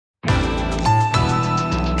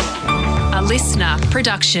listener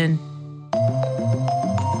production.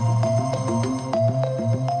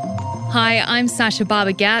 Hi, I'm Sasha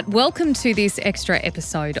Barbagat. Welcome to this extra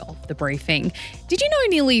episode of The Briefing. Did you know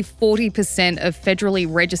nearly 40% of federally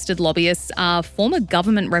registered lobbyists are former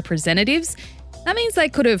government representatives? That means they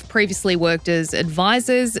could have previously worked as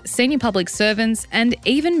advisors, senior public servants, and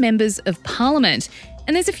even members of parliament.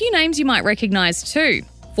 And there's a few names you might recognise too.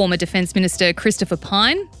 Former Defence Minister Christopher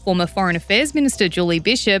Pyne, former Foreign Affairs Minister Julie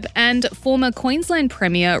Bishop, and former Queensland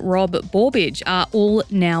Premier Rob Borbidge are all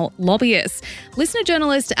now lobbyists. Listener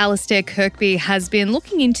journalist Alastair Kirkby has been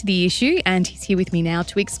looking into the issue and he's here with me now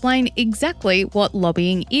to explain exactly what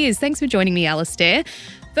lobbying is. Thanks for joining me, Alastair.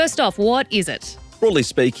 First off, what is it? Broadly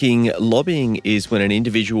speaking, lobbying is when an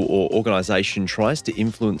individual or organisation tries to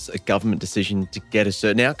influence a government decision to get a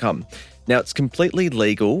certain outcome. Now, it's completely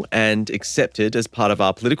legal and accepted as part of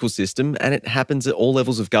our political system, and it happens at all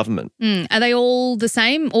levels of government. Are they all the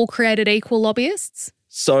same, all created equal lobbyists?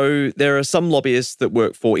 So there are some lobbyists that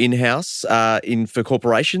work for in-house for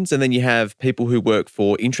corporations, and then you have people who work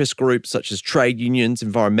for interest groups such as trade unions,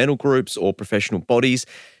 environmental groups or professional bodies.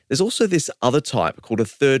 There's also this other type called a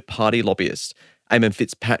third-party lobbyist. Eamon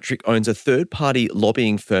Fitzpatrick owns a third-party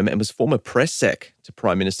lobbying firm and was former press sec to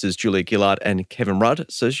Prime Ministers Julia Gillard and Kevin Rudd,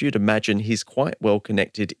 so as you'd imagine, he's quite well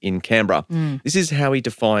connected in Canberra. This is how he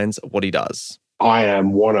defines what he does. I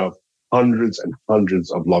am one of hundreds and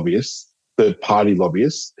hundreds of lobbyists, third-party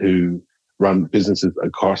lobbyists who run businesses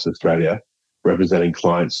across Australia representing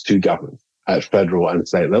clients to government at federal and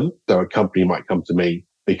state level. So a company might come to me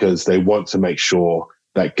because they want to make sure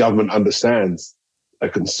that government understands a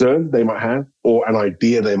concern they might have or an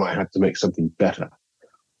idea they might have to make something better,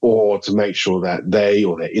 or to make sure that they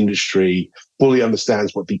or their industry fully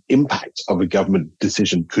understands what the impact of a government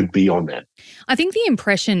decision could be on them. I think the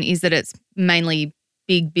impression is that it's mainly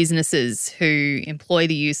big businesses who employ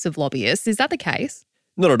the use of lobbyists. Is that the case?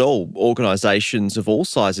 Not at all. Organisations of all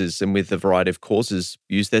sizes and with a variety of causes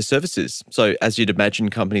use their services. So as you'd imagine,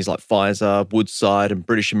 companies like Pfizer, Woodside and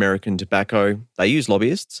British American Tobacco, they use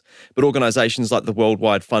lobbyists. But organisations like the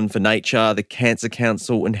Worldwide Fund for Nature, the Cancer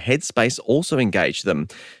Council and Headspace also engage them.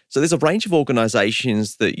 So there's a range of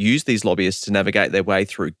organisations that use these lobbyists to navigate their way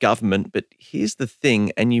through government. But here's the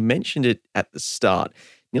thing, and you mentioned it at the start,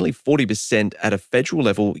 nearly 40% at a federal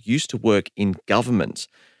level used to work in government.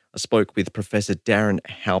 I spoke with Professor Darren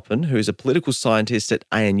Halpin, who is a political scientist at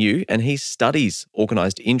ANU, and he studies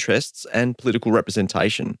organised interests and political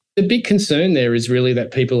representation. The big concern there is really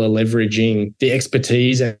that people are leveraging the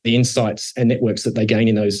expertise and the insights and networks that they gain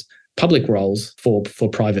in those public roles for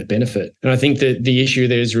private benefit. And I think that the issue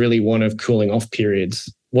there is really one of cooling off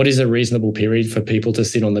periods. What is a reasonable period for people to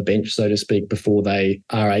sit on the bench, so to speak, before they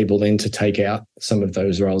are able then to take out some of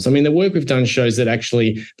those roles? I mean, the work we've done shows that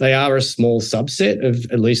actually they are a small subset of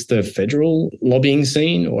at least the federal lobbying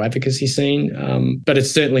scene or advocacy scene, but it's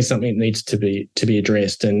certainly something that needs to be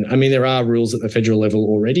addressed. And I mean, there are rules at the federal level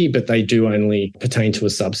already, but they do only pertain to a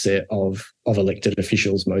subset of elected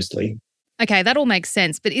officials mostly. Okay, that all makes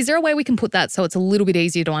sense. But is there a way we can put that so it's a little bit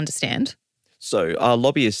easier to understand? So our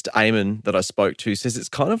lobbyist, Eamon, that I spoke to, says it's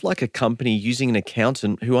kind of like a company using an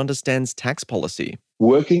accountant who understands tax policy.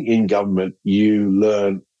 Working in government, you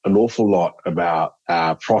learn an awful lot about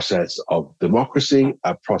our process of democracy,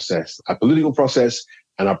 our political process,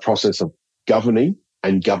 and our process of governing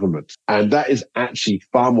and government. And that is actually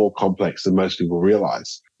far more complex than most people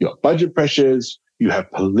realize. You have budget pressures, you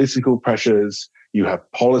have political pressures, you have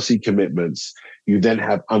policy commitments. You then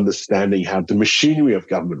have understanding how the machinery of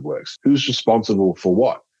government works. Who's responsible for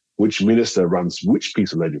what? Which minister runs which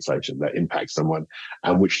piece of legislation that impacts someone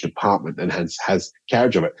and which department and has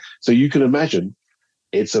carriage of it. So you can imagine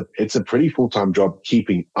it's a pretty full-time job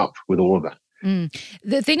keeping up with all of that.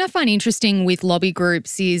 The thing I find interesting with lobby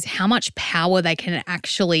groups is how much power they can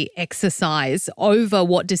actually exercise over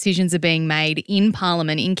what decisions are being made in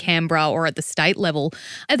Parliament, in Canberra or at the state level.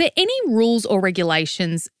 Are there any rules or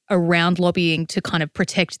regulations around lobbying to kind of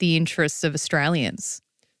protect the interests of Australians?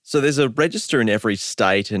 So there's a register in every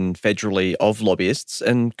state and federally of lobbyists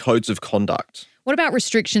and codes of conduct. What about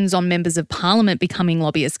restrictions on members of Parliament becoming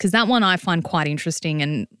lobbyists? Because that one I find quite interesting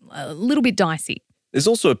and a little bit dicey. There's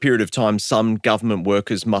also a period of time some government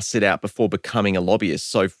workers must sit out before becoming a lobbyist.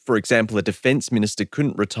 So, for example, a defence minister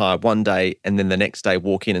couldn't retire one day and then the next day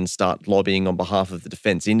walk in and start lobbying on behalf of the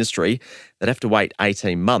defence industry. They'd have to wait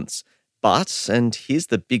 18 months. But, and here's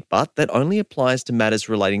the big but, that only applies to matters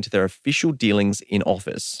relating to their official dealings in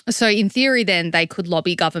office. So in theory then they could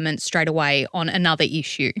lobby government straight away on another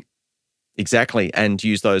issue. Exactly, and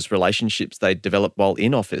use those relationships they develop while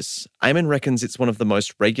in office. Eamon reckons it's one of the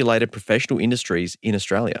most regulated professional industries in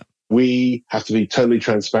Australia. We have to be totally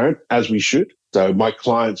transparent, as we should. So my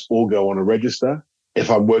clients all go on a register. If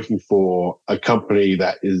I'm working for a company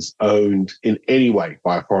that is owned in any way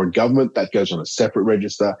by a foreign government, that goes on a separate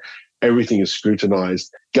register. Everything is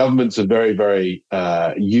scrutinized. Governments are very, very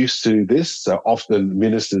used to this. So often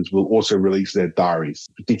ministers will also release their diaries,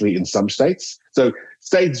 particularly in some states. So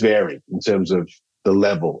states vary in terms of the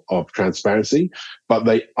level of transparency, but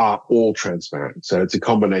they are all transparent. So it's a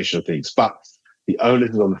combination of things. But the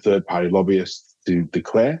onus is on the third-party lobbyists to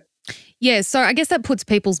declare. Yeah, so I guess that puts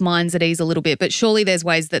people's minds at ease a little bit, but surely there's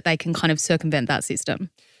ways that they can kind of circumvent that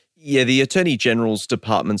system. Yeah, the Attorney General's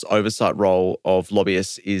Department's oversight role of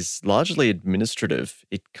lobbyists is largely administrative.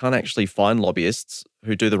 It can't actually find lobbyists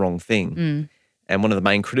who do the wrong thing. And one of the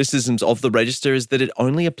main criticisms of the register is that it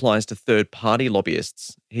only applies to third-party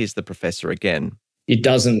lobbyists. Here's the professor again. It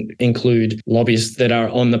doesn't include lobbyists that are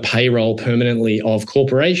on the payroll permanently of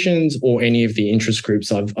corporations or any of the interest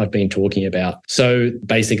groups I've been talking about. So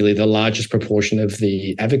basically, the largest proportion of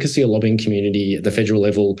the advocacy or lobbying community at the federal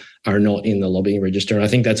level are not in the lobbying register. And I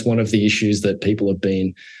think that's one of the issues that people have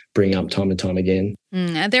been bringing up time and time again.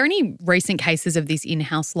 Are there any recent cases of this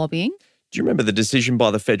in-house lobbying? Do you remember the decision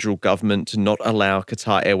by the federal government to not allow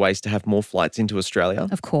Qatar Airways to have more flights into Australia?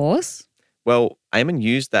 Of course. Well, Eamon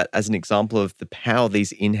used that as an example of the power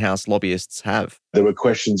these in-house lobbyists have. There were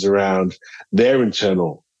questions around their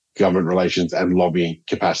internal government relations and lobbying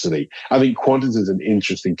capacity. I think Qantas is an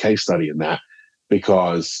interesting case study in that,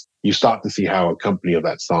 because you start to see how a company of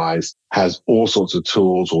that size has all sorts of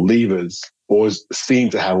tools or levers, or seem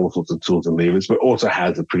to have all sorts of tools and levers, but also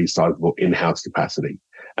has a pretty sizable in-house capacity.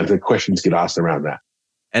 And so questions get asked around that.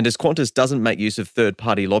 And as Qantas doesn't make use of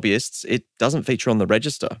third-party lobbyists, it doesn't feature on the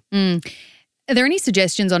register. Are there any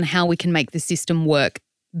suggestions on how we can make the system work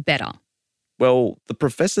better? Well, the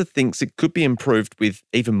professor thinks it could be improved with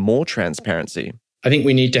even more transparency. I think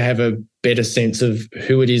we need to have a better sense of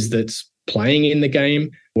who it is that's playing in the game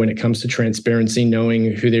when it comes to transparency,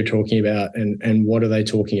 knowing who they're talking about and what are they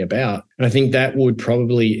talking about. And I think that would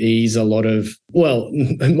probably ease a lot of, well,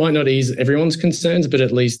 it might not ease everyone's concerns, but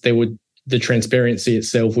at least the transparency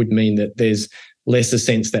itself would mean that there's less a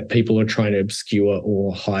sense that people are trying to obscure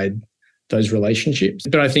or hide those relationships.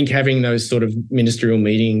 But I think having those sort of ministerial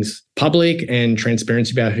meetings public and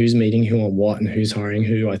transparency about who's meeting who on what and who's hiring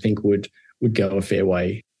who, I think would go a fair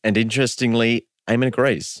way. And interestingly, Eamon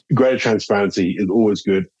agrees. Greater transparency is always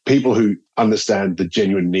good. People who understand the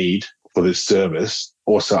genuine need for this service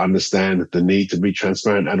also understand the need to be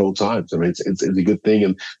transparent at all times. I mean, it's a good thing.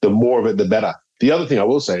 And the more of it, the better. The other thing I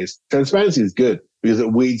will say is transparency is good because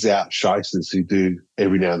it weeds out shysters who do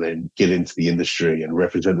every now and then get into the industry and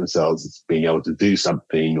represent themselves as being able to do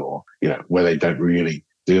something, or, where they don't really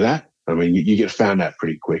do that. I mean, you get found out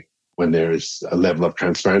pretty quick when there is a level of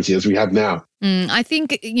transparency as we have now. I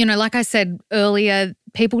think, like I said earlier,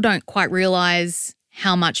 people don't quite realise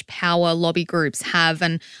how much power lobby groups have.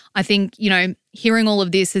 And I think, hearing all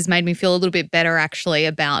of this has made me feel a little bit better actually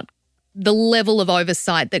about the level of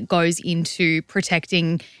oversight that goes into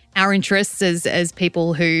protecting our interests as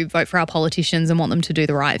people who vote for our politicians and want them to do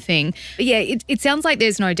the right thing. But yeah, it sounds like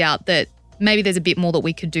there's no doubt that maybe there's a bit more that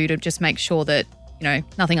we could do to just make sure that,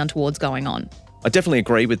 nothing untoward's going on. I definitely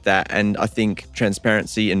agree with that. And I think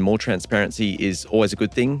transparency and more transparency is always a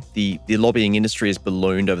good thing. The lobbying industry has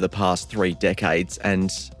ballooned over the past 3 decades,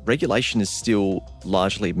 and regulation is still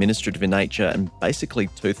largely administrative in nature and basically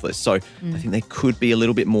toothless. So I think there could be a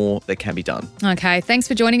little bit more that can be done. Okay, thanks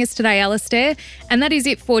for joining us today, Alistair. And that is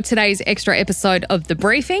it for today's extra episode of The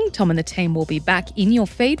Briefing. Tom and the team will be back in your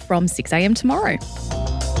feed from 6 a.m. tomorrow.